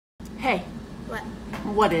Hey, What?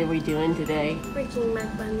 what are we doing today? Freaking my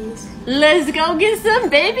bunnies. Let's go get some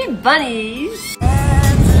baby bunnies.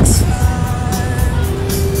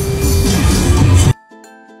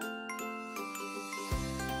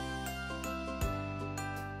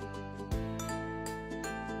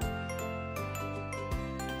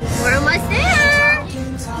 We're almost there.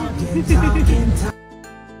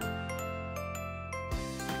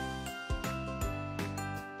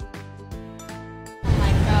 Oh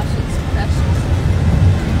my gosh, it's precious.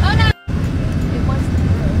 Oh no! It wants to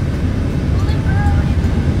grow. Will it grow?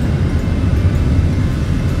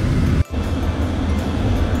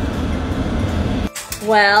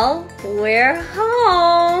 Well, we're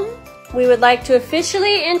home. We would like to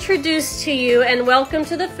officially introduce to you and welcome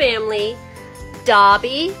to the family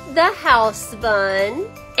Dobby the house bun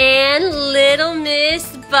and little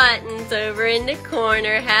Miss Buttons over in the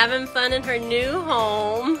corner having fun in her new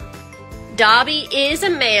home. Dobby is a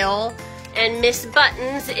male and Miss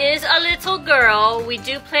Buttons is a little girl. We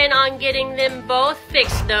do plan on getting them both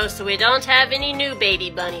fixed though, so we don't have any new baby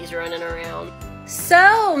bunnies running around.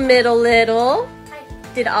 So, middle little,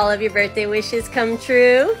 did all of your birthday wishes come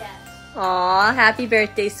true? Yes. Aw, happy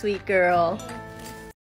birthday, sweet girl.